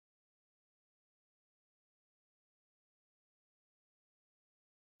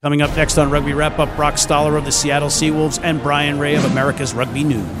Coming up next on Rugby Wrap-Up, Brock Stoller of the Seattle Seawolves and Brian Ray of America's Rugby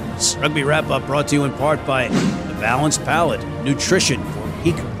News. Rugby Wrap-Up brought to you in part by The Balanced Palate, nutrition for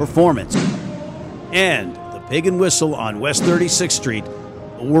peak performance, and the Pig and Whistle on West 36th Street,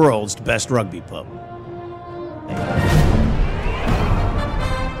 the world's best rugby pub.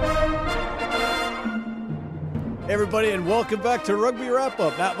 Hey everybody, and welcome back to Rugby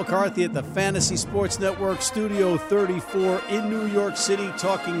Wrap-Up. Matt McCarthy at the Fantasy Sports Network, Studio 34 in New York City,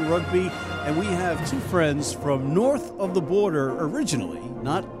 talking rugby. And we have two friends from north of the border originally,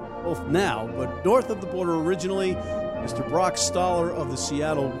 not both now, but north of the border originally, Mr. Brock Stoller of the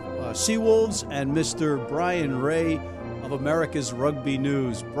Seattle Seawolves and Mr. Brian Ray of America's Rugby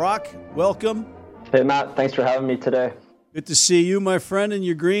News. Brock, welcome. Hey, Matt. Thanks for having me today. Good to see you, my friend, in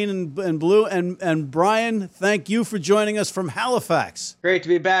your green and blue. And Brian, thank you for joining us from Halifax. Great to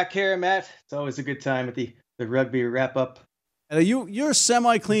be back here, Matt. It's always a good time at the Rugby Wrap-Up. And you're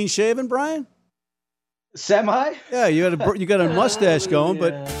semi-clean shaven, Brian? Semi? Yeah, you got a mustache going,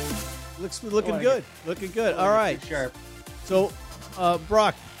 but looking good. Looking good. All right. Sharp. So,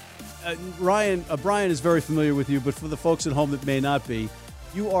 Brock, Brian is very familiar with you, but for the folks at home that may not be,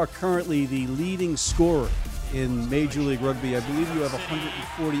 you are currently the leading scorer in Major League Rugby. I believe you have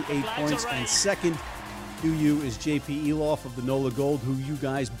 148 points, and second to you is J.P. Eloff of the NOLA Gold, who you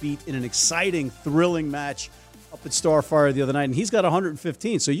guys beat in an exciting, thrilling match up at Starfire the other night, and he's got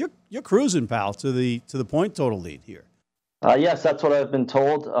 115. So you're cruising, pal, to the point total lead here. Yes, that's what I've been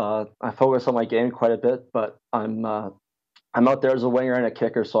told. I focus on my game quite a bit, but I'm out there as a winger and a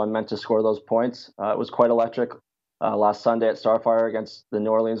kicker, so I'm meant to score those points. It was quite electric last Sunday at Starfire against the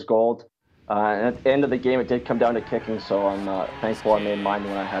New Orleans Gold. And at the end of the game, it did come down to kicking, so I'm thankful I made mine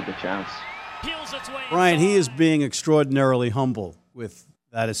when I had the chance. Brian, he is being extraordinarily humble with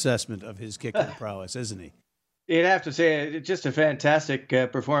that assessment of his kicking prowess, isn't he? You'd have to say, just a fantastic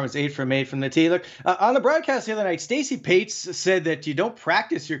performance, 8 from 8 from the tee. Look, on the broadcast the other night, Stacey Pates said that you don't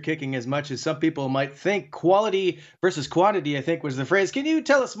practice your kicking as much as some people might think. Quality versus quantity, I think, was the phrase. Can you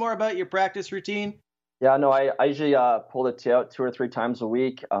tell us more about your practice routine? Yeah, no, I usually pull the tee out 2 or 3 times a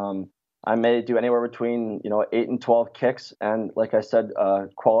week. I may do anywhere between 8 and 12 kicks, and like I said,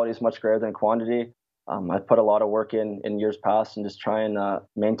 quality is much greater than quantity. I've put a lot of work in years past and just try and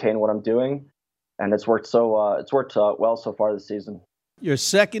maintain what I'm doing, and it's worked well so far this season. You're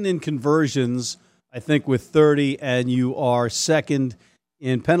second in conversions, I think, with 30, and you are second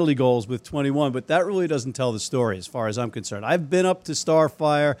in penalty goals with 21. But that really doesn't tell the story, as far as I'm concerned. I've been up to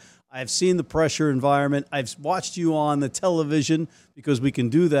Starfire. I've seen the pressure environment. I've watched you on the television because we can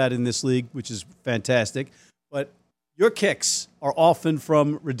do that in this league, which is fantastic. But your kicks are often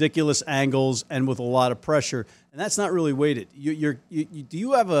from ridiculous angles and with a lot of pressure, and that's not really weighted. Do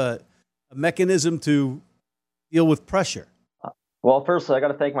you have a mechanism to deal with pressure? Well, firstly, I got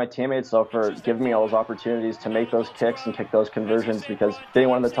to thank my teammates though for giving me all those opportunities to make those kicks and kick those conversions, because being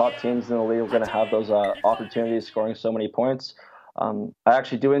one of the top teams in the league, we're going to have those opportunities, scoring so many points. I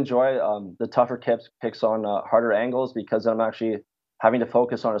actually do enjoy the tougher kicks on harder angles, because I'm actually having to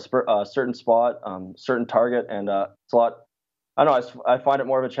focus on a certain spot, certain target, and it's a lot. I don't know. I find it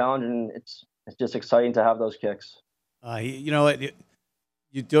more of a challenge, and it's just exciting to have those kicks.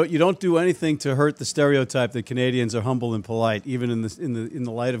 You don't do anything to hurt the stereotype that Canadians are humble and polite, even in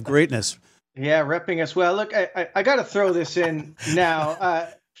the light of greatness. Yeah, repping us well. Look, I got to throw this in now.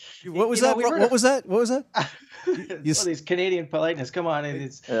 What was that? What was that? Well, these Canadian politeness. Come on,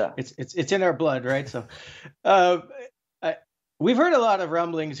 it's in our blood, right? So, we've heard a lot of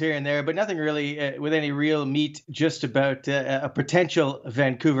rumblings here and there, but nothing really with any real meat. Just about a potential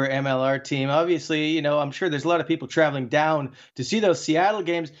Vancouver MLR team. Obviously, I'm sure there's a lot of people traveling down to see those Seattle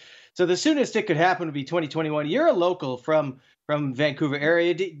games. So the soonest it could happen would be 2021. You're a local from Vancouver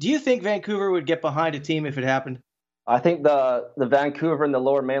area. Do you think Vancouver would get behind a team if it happened? I think the Vancouver and the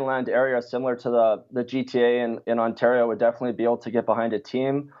Lower Mainland area, similar to the GTA in Ontario, would definitely be able to get behind a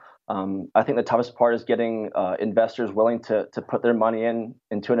team. I think the toughest part is getting investors willing to put their money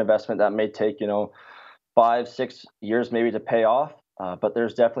into an investment that may take 5-6 years maybe to pay off. But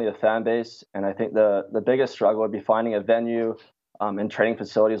there's definitely a fan base, and I think the biggest struggle would be finding a venue and training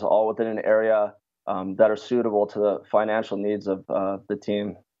facilities all within an area that are suitable to the financial needs of the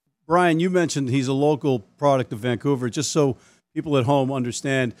team. Brian, you mentioned he's a local product of Vancouver. Just so people at home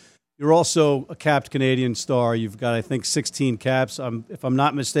understand, you're also a capped Canadian star. You've got, I think, 16 caps. If I'm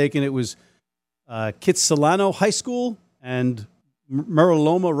not mistaken, it was Kitsilano High School and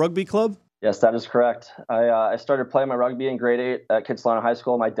Muraloma Rugby Club? Yes, that is correct. I started playing my rugby in grade 8 at Kitsilano High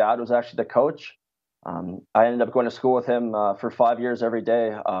School. My dad was actually the coach. I ended up going to school with him for 5 years every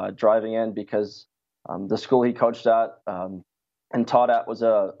day, driving in, because the school he coached at, and taught at was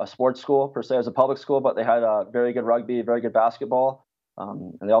a sports school per se. It was a public school, but they had very good rugby, very good basketball,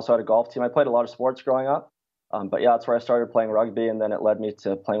 and they also had a golf team. I played a lot of sports growing up, but yeah, that's where I started playing rugby, and then it led me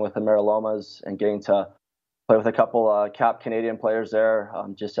to playing with the Marilomas and getting to play with a couple cap Canadian players there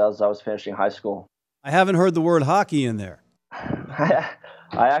just as I was finishing high school. I haven't heard the word hockey in there.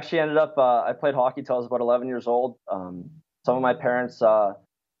 I actually ended up, I played hockey till I was about 11 years old. Some of my parents,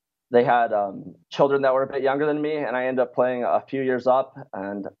 they had children that were a bit younger than me, and I ended up playing a few years up.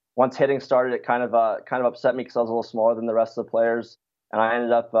 And once hitting started, it kind of upset me because I was a little smaller than the rest of the players. And I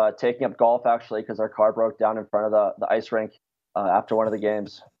ended up taking up golf, actually, because our car broke down in front of the ice rink after one of the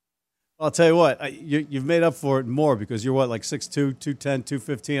games. I'll tell you what, you've made up for it more because you're like 6'2", 210,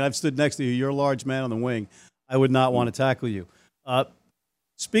 215. I've stood next to you. You're a large man on the wing. I would not want to tackle you.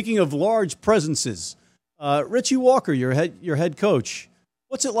 Speaking of large presences, Richie Walker, your head coach,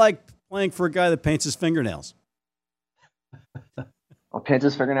 what's it like playing for a guy that paints his fingernails? Paints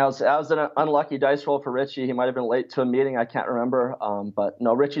his fingernails. That was an unlucky dice roll for Richie. He might have been late to a meeting. I can't remember. But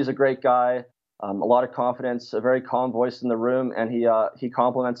no, Richie's a great guy. A lot of confidence, a very calm voice in the room, and he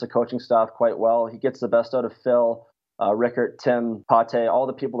compliments the coaching staff quite well. He gets the best out of Phil, Rickert, Tim, Pate, all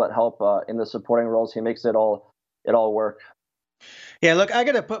the people that help in the supporting roles. He makes it all work. Yeah, look, I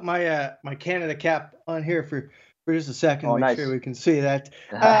got to put my my Canada cap on here for just a second to make sure we can see that.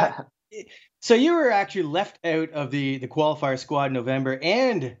 So you were actually left out of the qualifier squad in November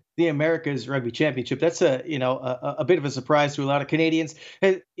and the America's Rugby Championship. That's a bit of a surprise to a lot of Canadians.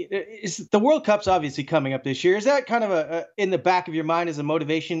 Is the World Cup's obviously coming up this year? Is that kind of a in the back of your mind as a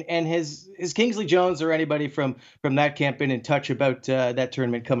motivation? And has Kingsley Jones or anybody from that camp been in touch about that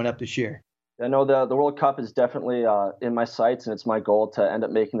tournament coming up this year? I know the World Cup is definitely in my sights, and it's my goal to end up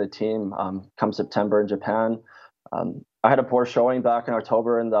making the team come September in Japan. I had a poor showing back in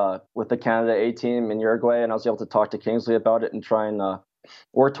October with the Canada A team in Uruguay, and I was able to talk to Kingsley about it and try and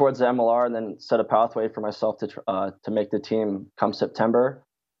work towards the MLR and then set a pathway for myself to make the team come September.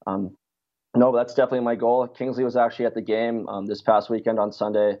 No, but that's definitely my goal. Kingsley was actually at the game this past weekend on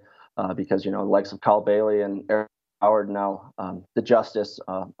Sunday because, the likes of Kyle Bailey and Eric Howard now, the Justice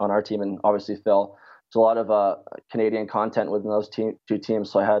on our team, and obviously Phil. There's a lot of Canadian content within those two teams,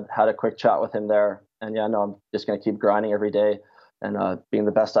 so I had a quick chat with him there. And yeah, no, I'm just going to keep grinding every day and being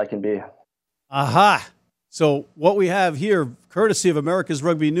the best I can be. Aha! So what we have here, courtesy of America's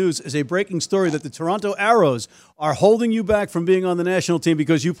Rugby News, is a breaking story that the Toronto Arrows are holding you back from being on the national team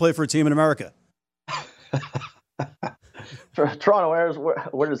because you play for a team in America. Toronto Arrows,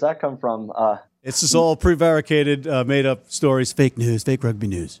 where does that come from? It's just all prevaricated, made-up stories, fake news, fake rugby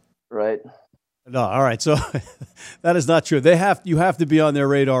news. Right. No, all right. So that is not true. You have to be on their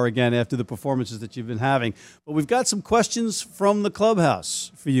radar again after the performances that you've been having. But we've got some questions from the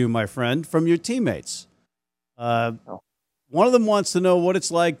clubhouse for you, my friend, from your teammates. One of them wants to know what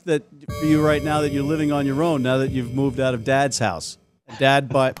it's like for you right now that you're living on your own, now that you've moved out of Dad's house. Dad,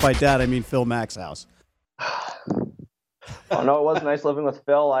 by Dad, I mean Phil Mack's house. Oh, no, it was nice living with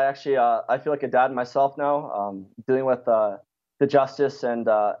Phil. I actually, I feel like a dad myself now, dealing with the Justice and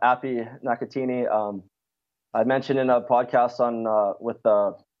Appy Nakatini. I mentioned in a podcast with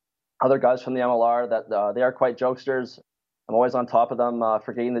other guys from the MLR that they are quite jokesters. I'm always on top of them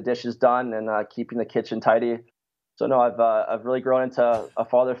for getting the dishes done and keeping the kitchen tidy. So no, I've really grown into a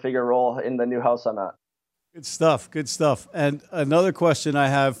father figure role in the new house I'm at. Good stuff. Good stuff. And another question I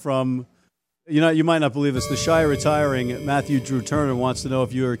have from, you might not believe this, the shy retiring Matthew Drew Turner wants to know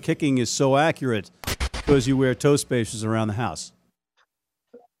if your kicking is so accurate because you wear toe spacers around the house.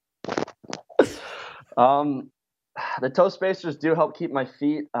 The toe spacers do help keep my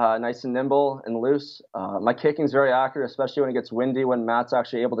feet nice and nimble and loose. My kicking is very accurate, especially when it gets windy, when Matt's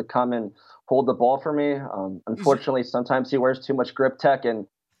actually able to come and hold the ball for me. Unfortunately, sometimes he wears too much grip tech and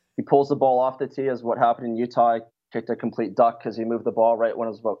he pulls the ball off the tee, as what happened in Utah. I kicked a complete duck because he moved the ball right when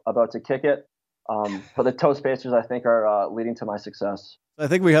I was about to kick it. But the toe spacers, I think, are leading to my success. I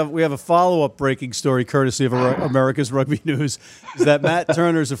think we have a follow-up breaking story courtesy of America's Rugby News, is that Matt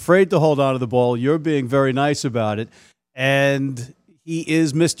Turner's afraid to hold on to the ball. You're being very nice about it. And he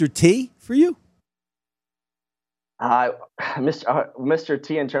is Mr. T for you? Mr.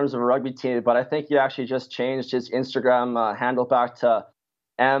 T in terms of a rugby team, but I think he actually just changed his Instagram handle back to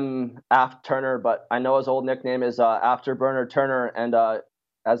M. Aft Turner, but I know his old nickname is Afterburner Turner, and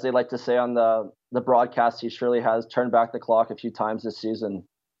as they like to say on the broadcast, he surely has turned back the clock a few times this season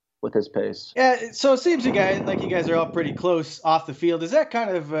with his pace. Yeah, so it seems you guys are all pretty close off the field. Is that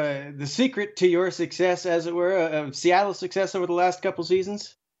kind of the secret to your success, as it were, of Seattle's success over the last couple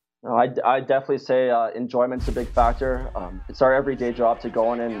seasons? No, I definitely say enjoyment's a big factor. It's our everyday job to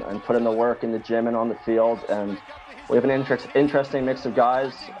go in and put in the work in the gym and on the field. And we have an interesting mix of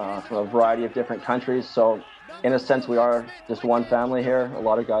guys from a variety of different countries. So in a sense, we are just one family here. A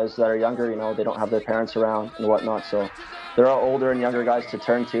lot of guys that are younger, they don't have their parents around and whatnot. So there are older and younger guys to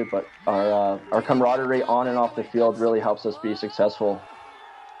turn to, but our camaraderie on and off the field really helps us be successful.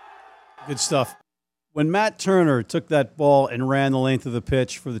 Good stuff. When Matt Turner took that ball and ran the length of the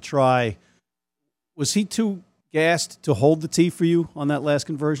pitch for the try, was he too gassed to hold the tee for you on that last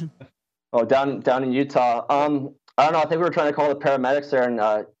conversion? Oh, down in Utah. I don't know. I think we were trying to call the paramedics there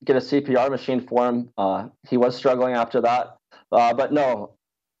and get a CPR machine for him. He was struggling after that. But no,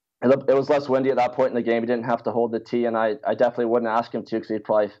 it was less windy at that point in the game. He didn't have to hold the tee, and I definitely wouldn't ask him to because he'd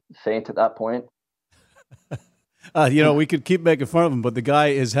probably faint at that point. We could keep making fun of him, but the guy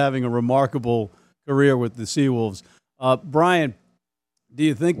is having a remarkable career with the Seawolves. Brian, do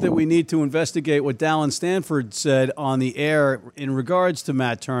you think that we need to investigate what Dallin Stanford said on the air in regards to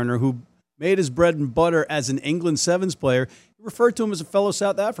Matt Turner, who made his bread and butter as an England Sevens player? He referred to him as a fellow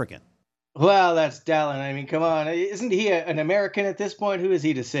South African. Well, that's Dallin. I mean, come on. Isn't he an American at this point? Who is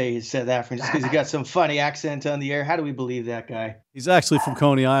he to say he's South African just because he got some funny accent on the air? How do we believe that guy? He's actually from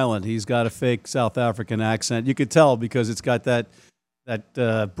Coney Island. He's got a fake South African accent. You could tell because it's got that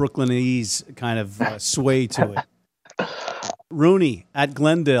Brooklynese kind of sway to it. Rooney at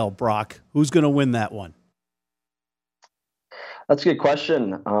Glendale, Brock. Who's going to win that one? That's a good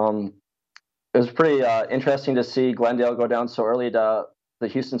question. It was pretty interesting to see Glendale go down so early to the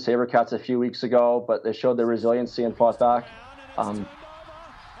Houston SaberCats a few weeks ago, but they showed their resiliency and fought back. I'm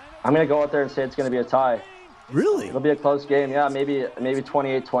going to go out there and say it's going to be a tie. Really? It'll be a close game. Yeah, maybe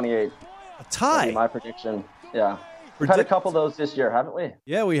 28-28. A tie? That'd be my prediction. Yeah. We've had a couple of those this year, haven't we?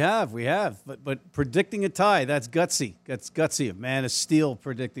 Yeah, we have. But predicting a tie, that's gutsy. That's gutsy. A man of steel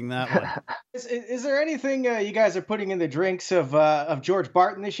predicting that one. Is there anything you guys are putting in the drinks of George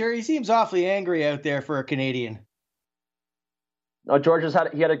Barton this year? He seems awfully angry out there for a Canadian. No, George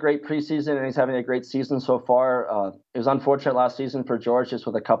he had a great preseason, and he's having a great season so far. It was unfortunate last season for George, just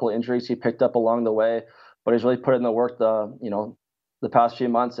with a couple of injuries he picked up along the way, but he's really put in the work the past few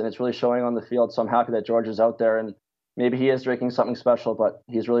months, and it's really showing on the field. So I'm happy that George is out there, and maybe he is drinking something special, but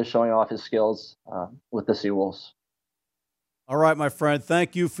he's really showing off his skills with the Seawolves. All right, my friend.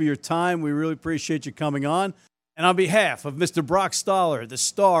 Thank you for your time. We really appreciate you coming on. And on behalf of Mr. Brock Stoller, the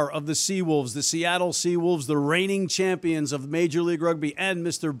star of the Seawolves, the Seattle Seawolves, the reigning champions of Major League Rugby, and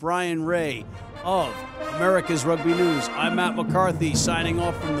Mr. Brian Ray of America's Rugby News, I'm Matt McCarthy, signing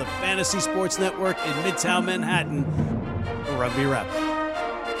off from the Fantasy Sports Network in Midtown Manhattan for Rugby Wrap.